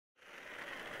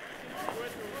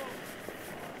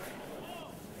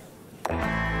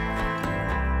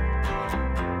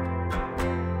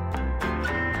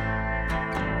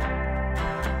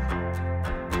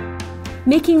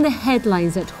Making the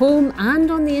headlines at home and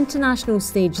on the international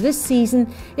stage this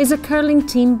season is a curling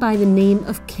team by the name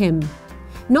of Kim.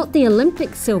 Not the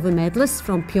Olympic silver medalists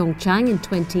from Pyeongchang in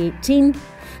 2018,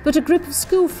 but a group of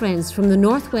school friends from the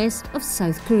northwest of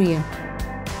South Korea.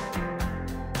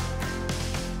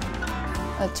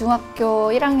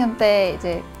 중학교 1학년 때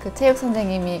이제 그 체육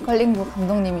선생님이 컬링부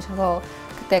감독님이셔서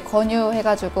그때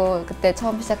권유해가지고 그때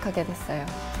처음 시작하게 됐어요.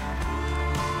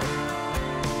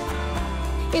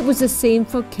 It was the same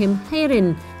for Kim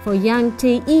Hae-rin, for Yang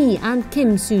Tae-lee and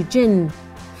Kim Soo-jin.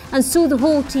 And so the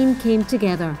whole team came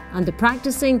together, and the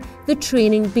practicing, the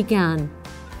training began.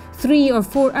 3 or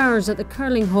 4 hours at the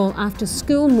curling hall after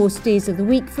school most days of the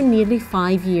week for nearly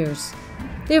 5 years.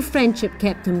 Their friendship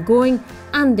kept them going,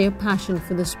 and their passion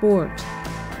for the sport.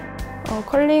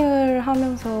 컬링을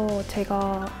하면서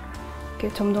제가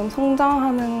이렇게 점점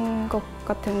성장하는 것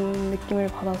같은 느낌을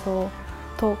받아서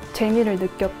더 재미를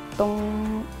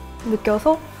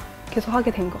느껴서 계속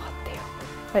하게 된 것 같아요.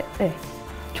 네,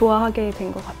 좋아하게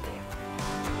된 것 같아요.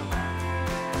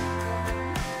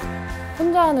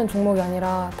 혼자 하는 종목이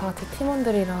아니라 다 같이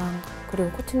팀원들이랑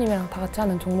그리고 코치님이랑 다 같이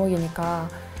하는 종목이니까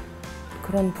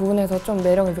그런 부분에서 좀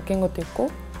매력을 느낀 것도 있고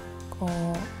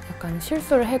약간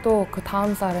실수를 해도 그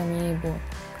다음 사람이 뭐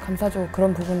감싸주고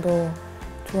그런 부분도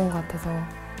좋은 것 같아서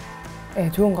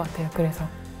좋은 것 같아요. 그래서.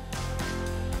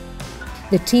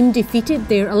 The team defeated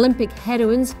their Olympic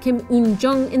heroines Kim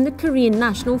Eun-jung in the Korean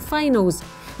national finals,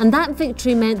 and that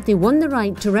victory meant they won the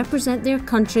right to represent their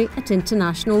country at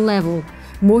international level.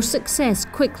 More success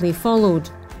quickly followed.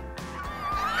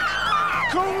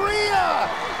 Korea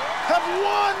have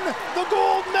won the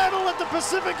gold medal at the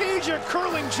Pacific Asia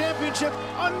Curling Championship.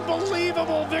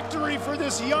 Unbelievable victory for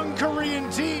this young Korean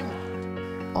team.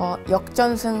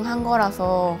 역전승한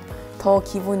거라서 더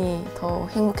기분이 더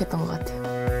행복했던 것 같아요.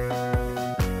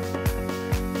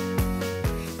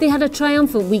 They had a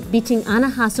triumphant week beating Anna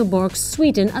Hasselborg's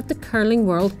Sweden at the Curling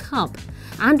World Cup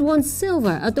and won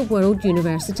silver at the World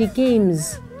University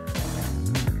Games.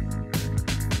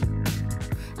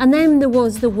 And then there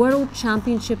was the World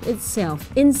Championship itself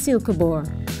in Silkeborg,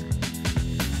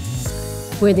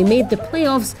 where they made the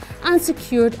playoffs and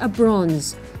secured a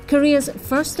bronze, Korea's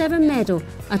first ever medal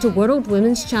at a World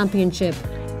Women's Championship.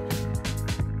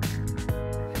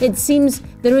 It seems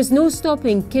there is no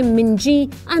stopping Kim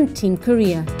Minji and Team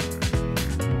Korea.